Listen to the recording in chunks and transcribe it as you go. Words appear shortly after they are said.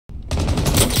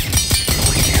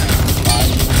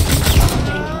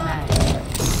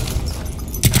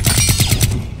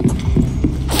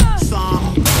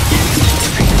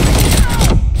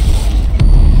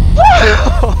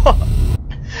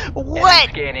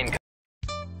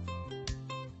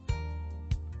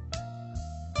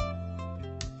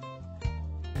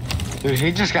Dude,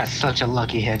 he just got such a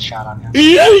lucky headshot on him. Bet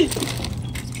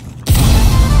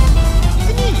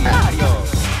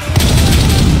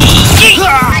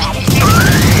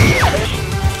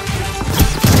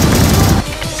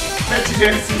you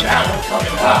didn't see that one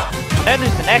coming up.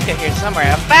 There's an echo here somewhere.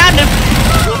 I found him!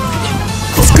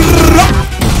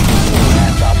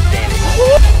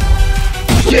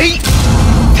 Yeet!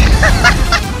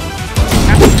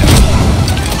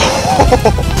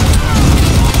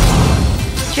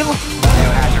 Kill him!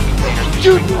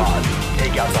 Dude!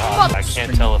 Take out the hostage. I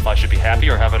can't tell if I should be happy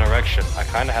or have an erection. I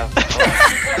kinda have.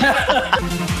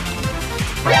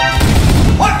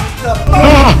 What the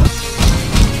fuck?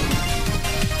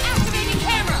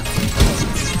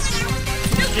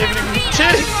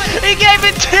 He gave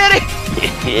me titty!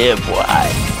 Yeah, boy.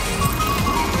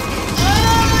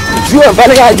 You have a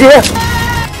idea?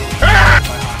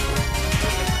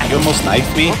 You almost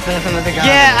knifed me? Yeah,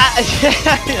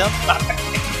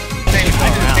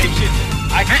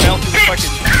 I fell through the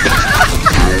fucking.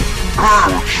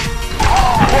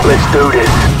 Let's do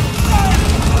this.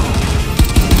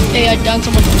 Hey, I done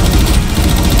someone.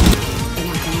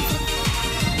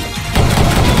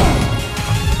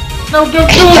 No, don't do it!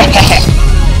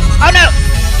 Oh no!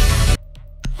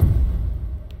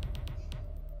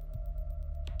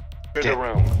 To the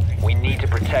room. We need to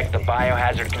protect the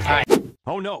biohazard container.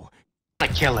 Oh no! I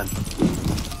kill him.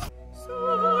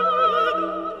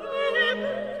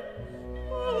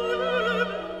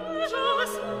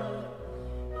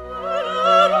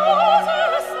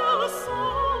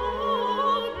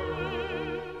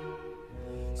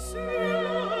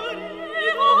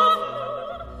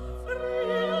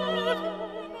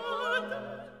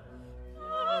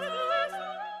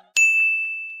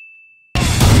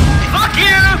 Fuck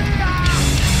you!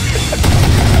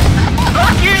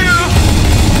 Fuck you!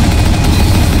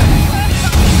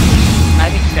 I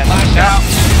think he's got knocked out.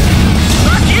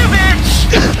 Fuck you,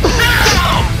 bitch!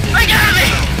 No! They got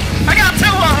me! I got two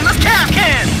of them. This cap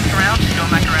can! Around, she's going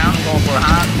back around. Going for a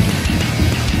hop.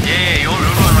 Yeah, you're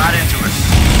going right into it.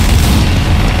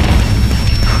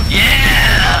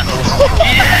 Yeah!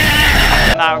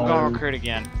 Yeah! Now we're going to recruit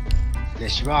again.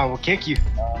 Yes, you are. We'll kick you.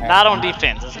 Not on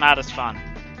defense. It's not as fun.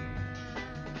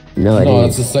 No,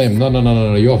 it's the same. No.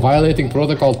 You are violating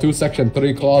Protocol 2, Section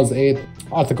 3, Clause 8,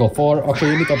 Article 4.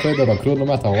 Okay, you need to play the recruit no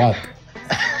matter what.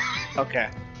 Okay.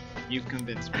 You've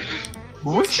convinced me.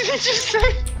 What did he just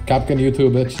say? Capcan, you too,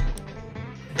 bitch.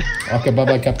 Okay,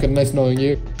 bye-bye, Capcan. Nice knowing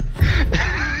you.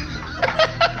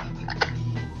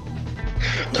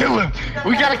 Kill him!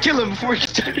 We gotta kill him before he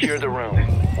gets Secure the room.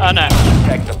 Oh no.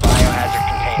 Protect the biohazard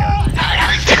container.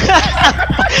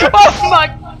 Oh my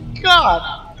god!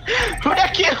 Who'd I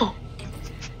kill?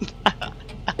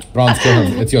 Bronze, kill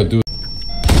him. It's your dude.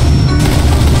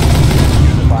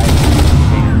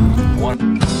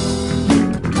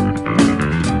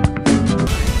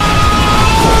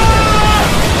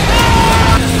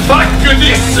 Fuck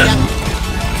goodness!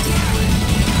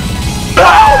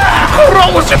 What's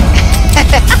wrong with him?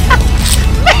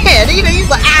 Man, he's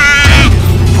like, ah!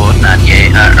 FORTNITE,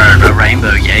 yeah, a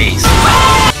rainbow, yes.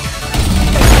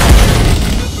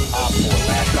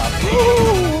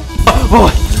 Oh,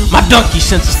 my donkey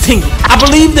sense is tingling. I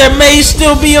believe there may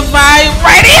still be a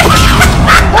vibrating.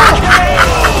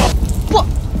 What?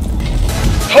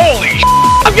 Holy sh**!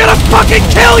 I'm gonna fucking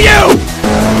kill you!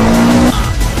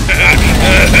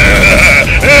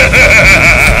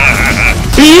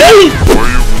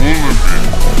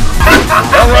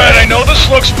 Alright, I know this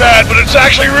looks bad, but it's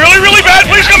actually really, really bad.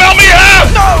 Please come help me out!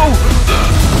 No!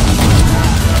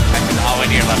 That's all we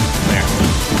need left is there.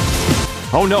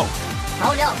 Oh no.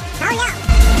 Oh no. Oh no.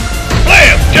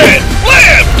 Blam! Dead!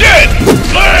 Blam! Dead!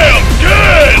 Blam!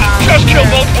 Dead! Just killed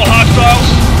multiple hostiles.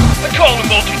 I call him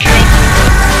multi-kill.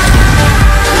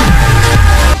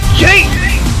 Yeet!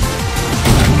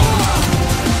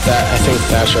 I think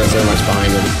Thatcher is very much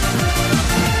behind him.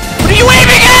 What are you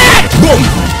aiming at? Boom!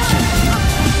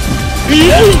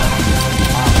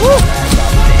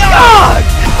 God!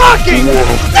 Fucking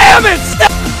damn it!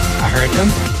 I heard them.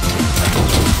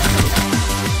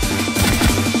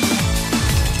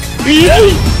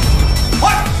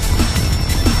 What?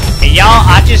 Hey, y'all,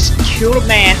 I just killed a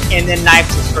man and then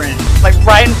knifed his friend. Like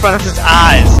right in front of his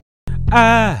eyes.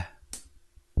 I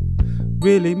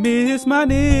really miss my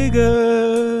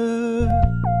nigga.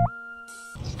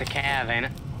 It's the Cav, ain't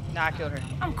it? Nah, I killed her.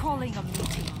 I'm calling a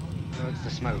meeting. No, it's the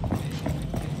smoke.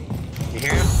 You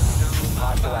hear him?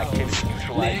 Hostile activity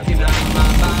neutralized.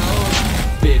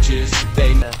 Bitches,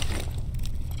 they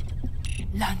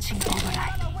Launching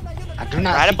override. I do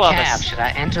not Right see above Cav. us. Should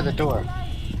I enter the door?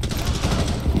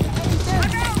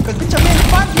 Cause bitch, I'm in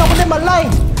front, no one in my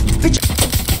lane. Bitch.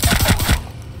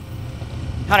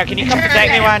 Hunter, can you come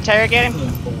protect me while I interrogate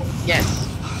him? Yes.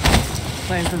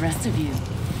 Where's the rest of you?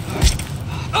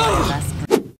 Last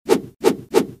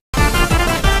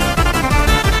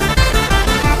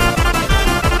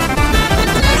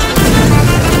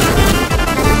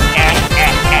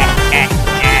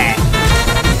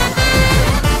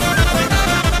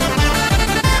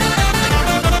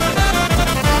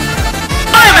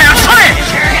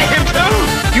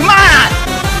You mine!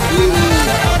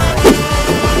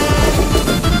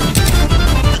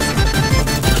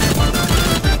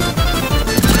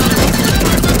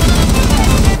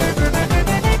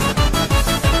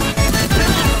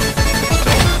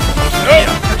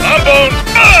 I'm boned!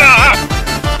 Ah!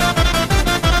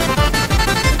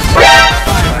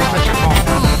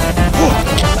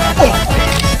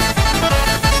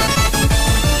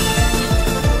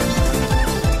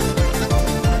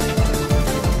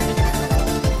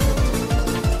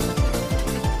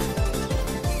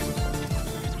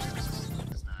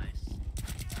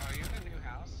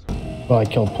 Well, I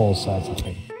killed pulse, so that's a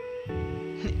thing.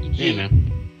 Yeah,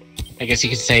 man. I guess you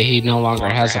could say he no longer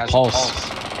has a pulse.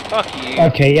 Fuck you.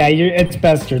 Okay, yeah, it's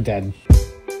best you're dead.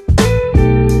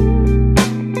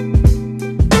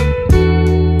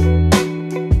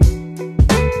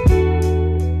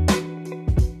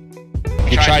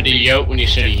 You tried to yote when you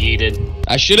should have yeeted.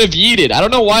 I should have yeeted. I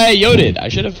don't know why I yoted. I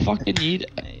should have fucking yeeted.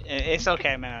 It's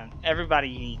okay, man. Everybody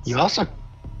eats. You also...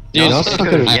 Dude, you also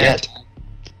could have yet.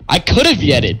 I could have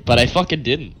yeted, but I fucking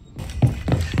didn't.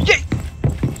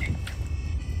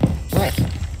 What?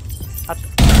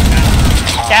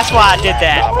 That's why I did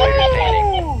that.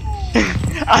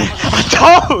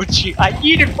 I told you. I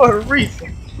yeeted for a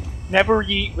reason. Never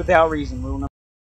yeet without reason. Rule number